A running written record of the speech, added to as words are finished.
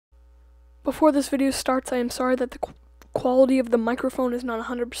Before this video starts, I am sorry that the quality of the microphone is not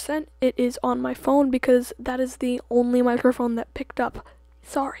 100%. It is on my phone because that is the only microphone that picked up.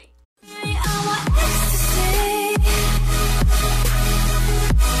 Sorry.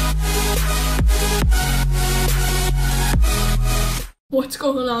 What's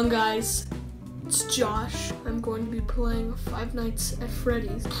going on, guys? It's Josh. I'm going to be playing Five Nights at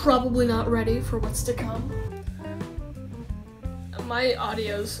Freddy's. Probably not ready for what's to come. My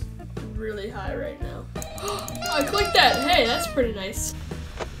audio's really high right now. I clicked that. Hey, that's pretty nice.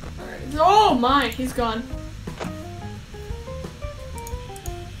 Alright. Oh my, he's gone.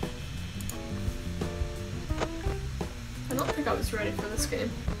 I don't think I was ready for this game.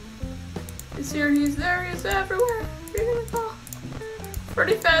 He's here, he's there, he's everywhere. Where are you gonna go?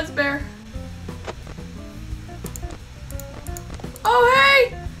 Freddy Fazbear. Oh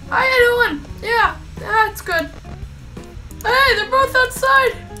hey! How you doing? Yeah, it's good. Hey, they're both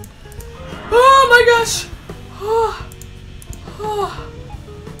outside! Oh my gosh!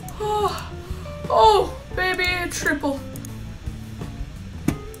 Oh, baby, a triple.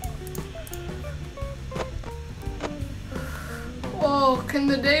 Whoa, can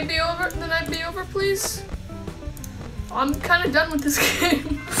the day be over? The night be over, please? I'm kind of done with this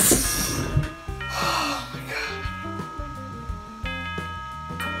game. Oh my god.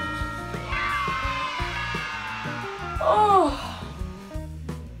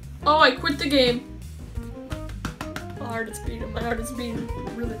 Oh, I quit the game. My heart is beating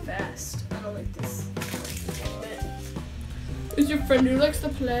really fast. I don't like this. Who's your friend who likes to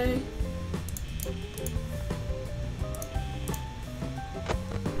play?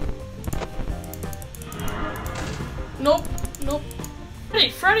 Nope, nope. Hey,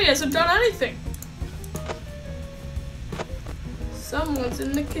 Freddy hasn't done anything. Someone's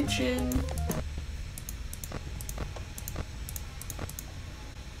in the kitchen.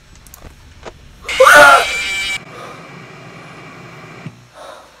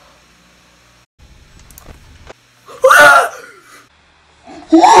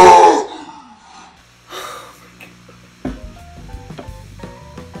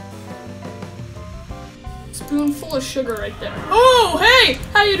 Spoonful of sugar right there. Oh, hey!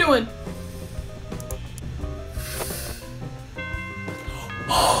 How you doing?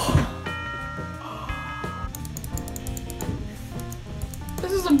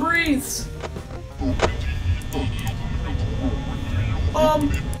 This is a breeze.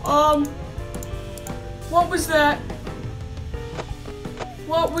 What was that?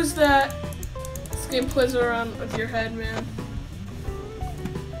 What was that? This game plays around with your head, man.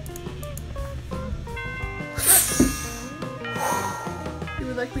 You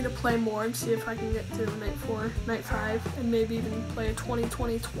would like me to play more and see if I can get to night 4, night 5, and maybe even play a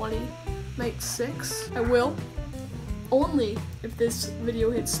 20-20-20 night 6. I will. Only if this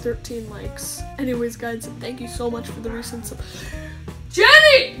video hits 13 likes. Anyways, guys, thank you so much for the recent support.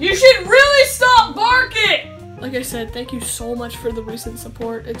 Jenny! You should really stop barking! Like I said, thank you so much for the recent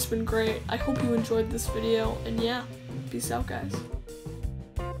support. It's been great. I hope you enjoyed this video, and yeah, peace out, guys.